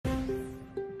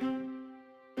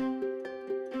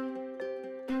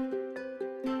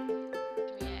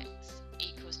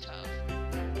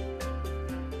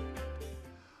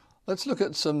Let's look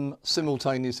at some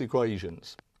simultaneous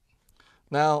equations.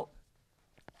 Now,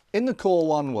 in the Core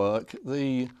 1 work,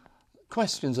 the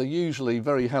questions are usually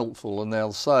very helpful and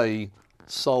they'll say,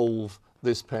 solve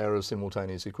this pair of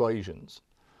simultaneous equations.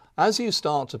 As you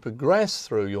start to progress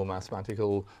through your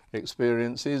mathematical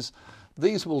experiences,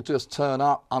 these will just turn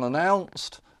up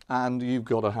unannounced and you've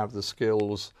got to have the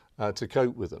skills to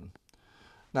cope with them.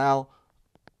 Now,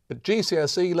 at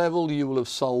GCSE level, you will have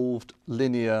solved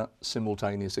linear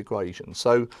simultaneous equations.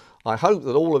 So I hope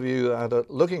that all of you that are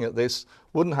looking at this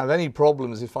wouldn't have any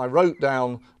problems if I wrote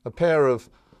down a pair of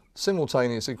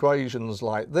simultaneous equations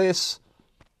like this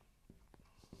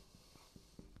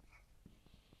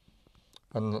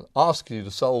and ask you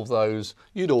to solve those.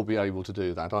 You'd all be able to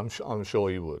do that. I'm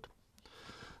sure you would.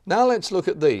 Now let's look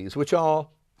at these, which are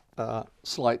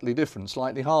slightly different,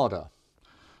 slightly harder,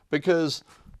 because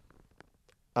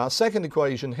our second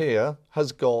equation here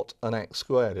has got an x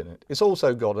squared in it. It's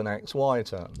also got an xy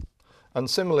term. And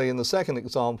similarly, in the second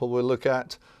example, we'll look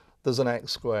at there's an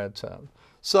x squared term.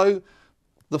 So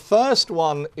the first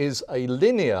one is a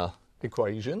linear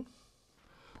equation.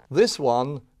 This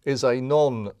one is a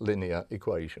non-linear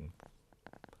equation.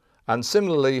 And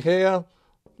similarly here,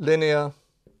 linear,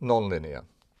 non-linear.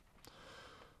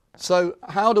 So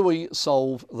how do we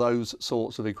solve those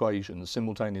sorts of equations,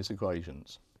 simultaneous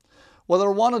equations? Well, there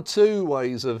are one or two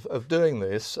ways of doing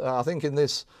this. I think in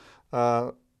this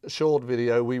short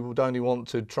video we would only want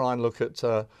to try and look at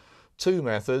two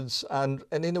methods, and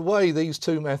in a way these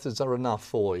two methods are enough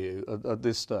for you at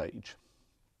this stage.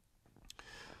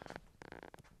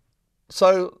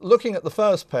 So looking at the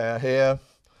first pair here,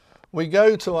 we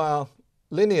go to our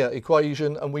linear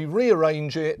equation and we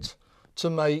rearrange it to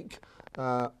make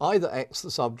either x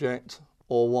the subject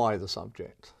or y the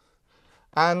subject.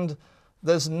 And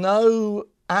there's no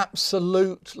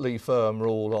absolutely firm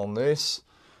rule on this.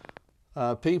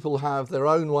 People have their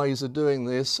own ways of doing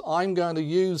this. I'm going to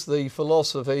use the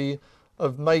philosophy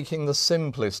of making the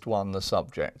simplest one the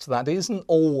subject. That isn't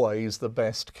always the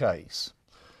best case.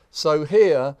 So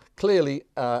here, clearly,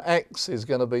 x is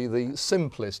going to be the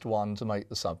simplest one to make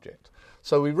the subject.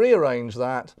 So we rearrange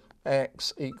that,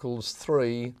 x equals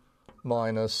 3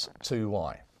 minus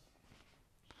 2y.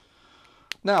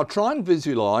 Now try and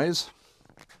visualise.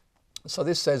 So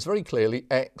this says very clearly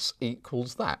x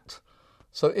equals that.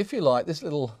 So if you like, this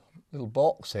little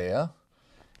box here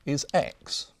is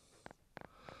x.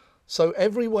 So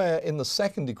everywhere in the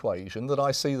second equation that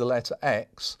I see the letter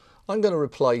x, I'm going to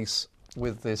replace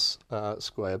with this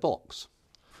square box.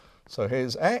 So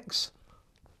here's x,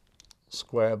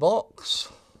 square box,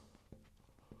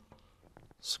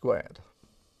 squared,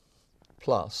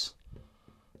 plus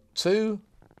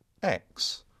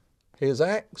 2x. Here's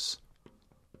x,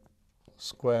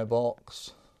 square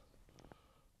box,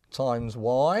 times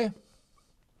y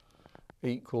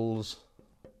equals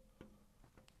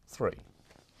 3.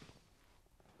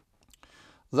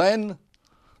 Then,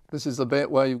 this is the bit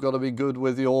where you've got to be good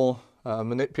with your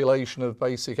manipulation of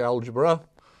basic algebra.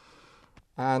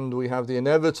 And we have the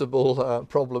inevitable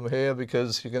problem here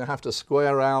because you're going to have to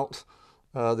square out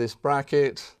this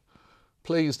bracket.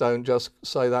 Please don't just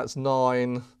say that's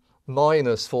 9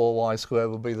 minus 4y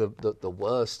squared would be the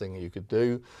worst thing you could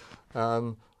do.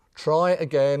 Try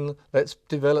again. Let's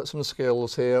develop some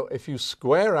skills here. If you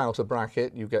square out a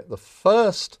bracket, you get the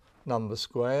first number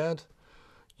squared.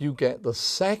 You get the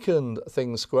second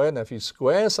thing squared. Now, if you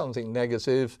square something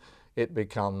negative, it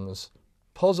becomes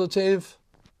positive.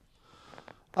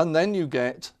 And then you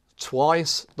get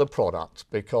twice the product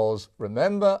because,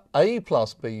 remember, a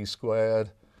plus b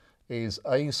squared is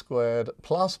a squared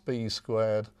plus b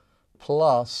squared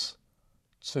plus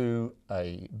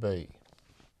 2ab.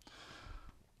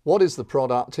 What is the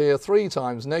product here? 3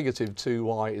 times negative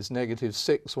 2y is negative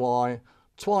 6y.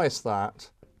 Twice that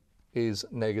is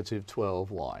negative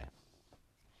 12y.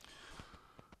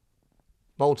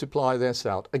 Multiply this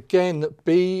out. Again,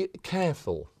 be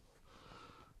careful.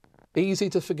 Easy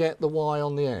to forget the y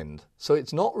on the end. So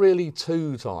it's not really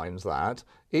 2 times that,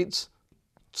 it's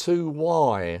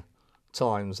 2y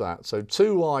times that. So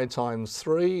 2y times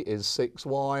 3 is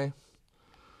 6y.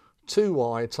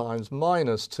 2y times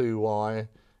minus 2y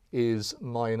is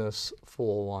minus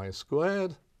 4y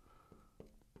squared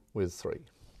with 3.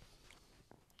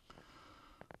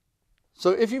 So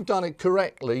if you've done it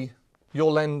correctly,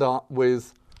 you'll end up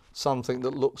with something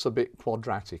that looks a bit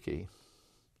quadratic-y.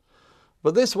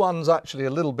 But this one's actually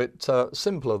a little bit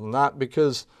simpler than that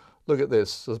because, look at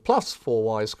this, there's a plus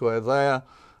 4y squared there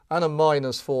and a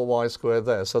minus 4y squared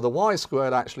there. So the y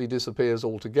squared actually disappears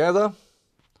altogether.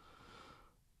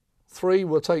 3,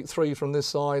 we'll take 3 from this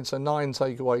side, so 9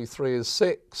 take away 3 is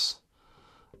 6.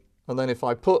 And then if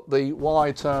I put the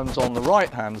y terms on the right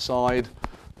hand side,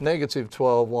 negative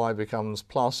 12y becomes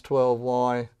plus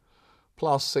 12y,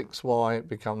 plus 6y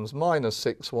becomes minus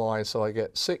 6y, so I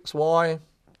get 6y,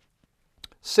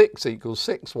 6 equals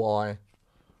 6y,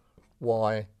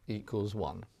 y equals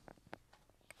 1.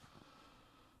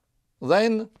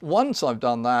 Then, once I've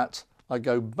done that, I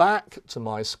go back to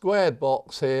my squared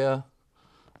box here.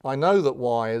 I know that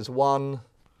y is 1,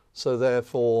 so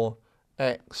therefore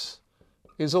x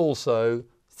is also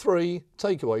 3,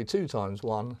 take away 2 times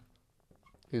 1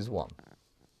 is 1.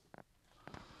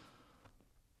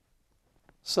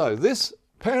 So this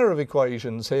pair of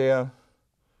equations here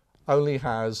only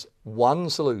has one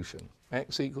solution,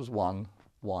 x equals 1,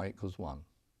 y equals 1.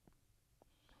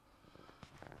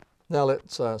 Now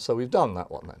let's, so we've done that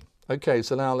one then. Okay,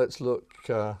 so now let's look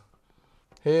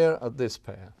here at this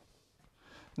pair.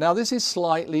 Now this is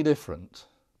slightly different.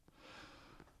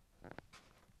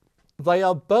 They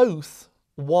are both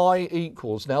y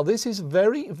equals. Now this is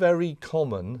very, very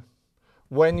common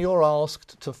when you're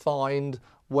asked to find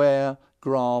where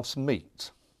graphs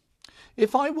meet.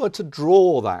 If I were to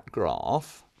draw that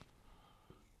graph,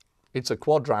 it's a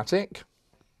quadratic,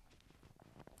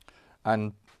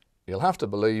 and you'll have to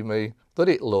believe me that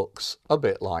it looks a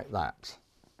bit like that.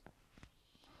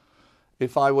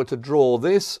 If I were to draw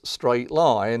this straight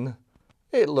line,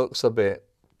 it looks a bit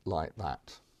like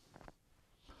that.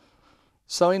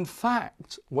 So in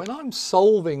fact, when I'm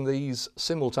solving these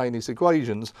simultaneous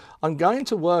equations, I'm going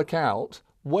to work out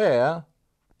where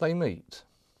they meet.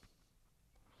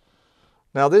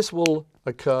 Now this will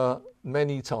occur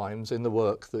many times in the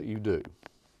work that you do.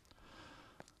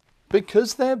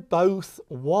 Because they're both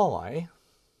y,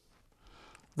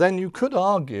 then you could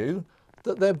argue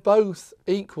that they're both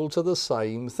equal to the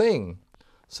same thing,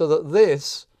 so that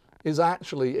this is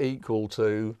actually equal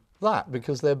to that,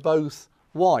 because they're both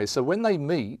y. So when they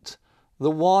meet, the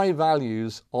y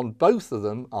values on both of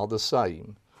them are the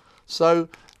same. So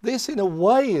this in a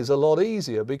way is a lot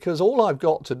easier, because all I've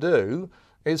got to do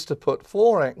is to put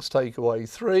 4x take away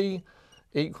 3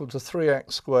 equal to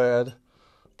 3x squared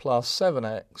plus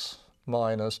 7x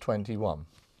minus 21.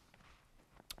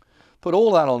 Put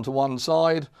all that onto one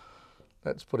side.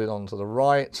 Let's put it onto the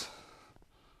right.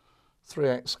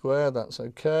 3x squared, that's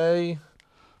okay.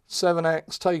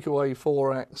 7x take away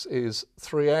 4x is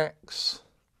 3x.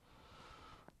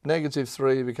 Negative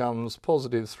 3 becomes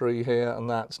positive 3 here, and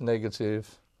that's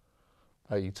negative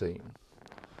 18.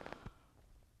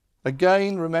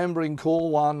 Again, remember in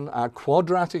Core 1, our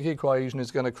quadratic equation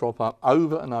is going to crop up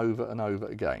over and over and over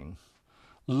again.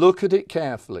 Look at it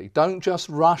carefully. Don't just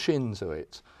rush into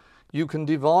it. You can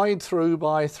divide through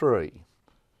by 3.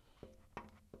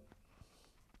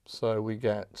 So we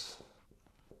get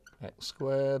x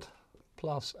squared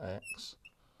plus x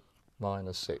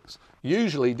minus 6.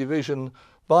 Usually division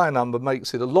by a number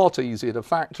makes it a lot easier to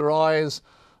factorise.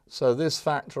 So this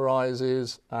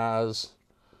factorises as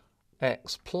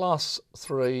x plus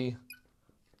 3,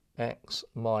 x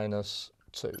minus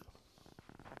 2.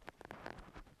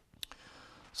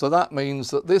 So that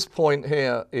means that this point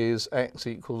here is x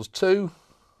equals 2,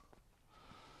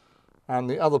 and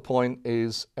the other point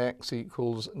is x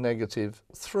equals negative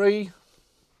 3.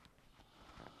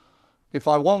 If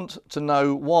I want to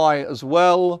know y as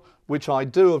well, which I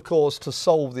do of course to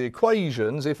solve the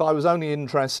equations, if I was only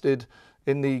interested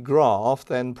in the graph,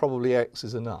 then probably x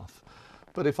is enough.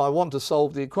 But if I want to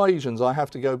solve the equations, I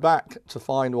have to go back to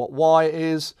find what y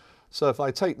is. So if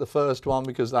I take the first one,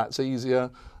 because that's easier,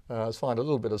 let's find a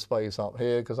little bit of space up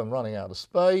here because I'm running out of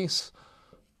space,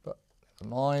 but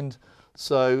never mind.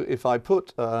 So if I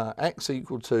put x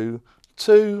equal to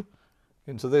 2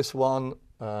 into this one,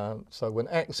 so when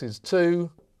x is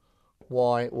 2,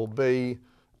 y will be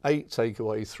 8 take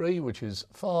away 3, which is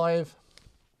 5.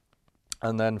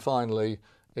 And then finally,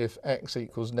 if x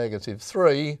equals negative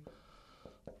 3,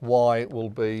 y will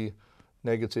be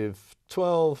negative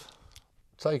 12,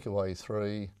 take away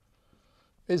 3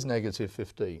 is negative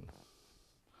 15.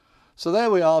 So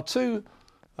there we are, two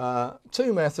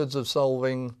methods of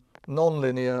solving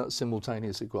nonlinear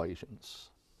simultaneous equations.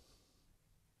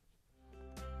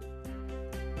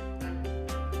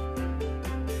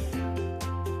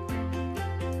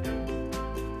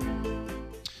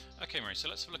 Okay, Mary, so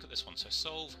let's have a look at this one. So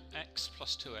solve x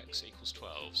plus 2x equals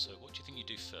 12. So what do you think you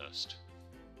do first?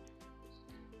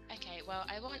 Okay, well,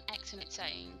 I want x on its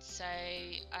own, so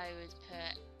I would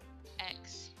put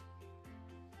x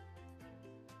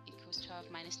equals 12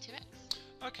 minus 2x.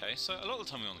 Okay, so a lot of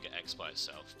the time we want to get x by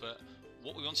itself, but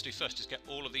what we want to do first is get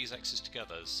all of these x's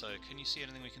together. So can you see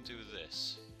anything we can do with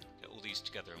this? Get all these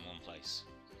together in one place.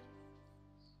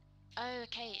 Oh,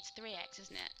 okay, it's 3x,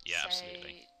 isn't it? Yeah, so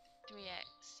absolutely.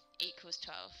 3x equals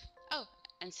 12. Oh,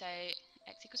 and so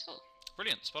x equals 4.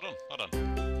 Brilliant, spot on, well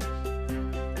done.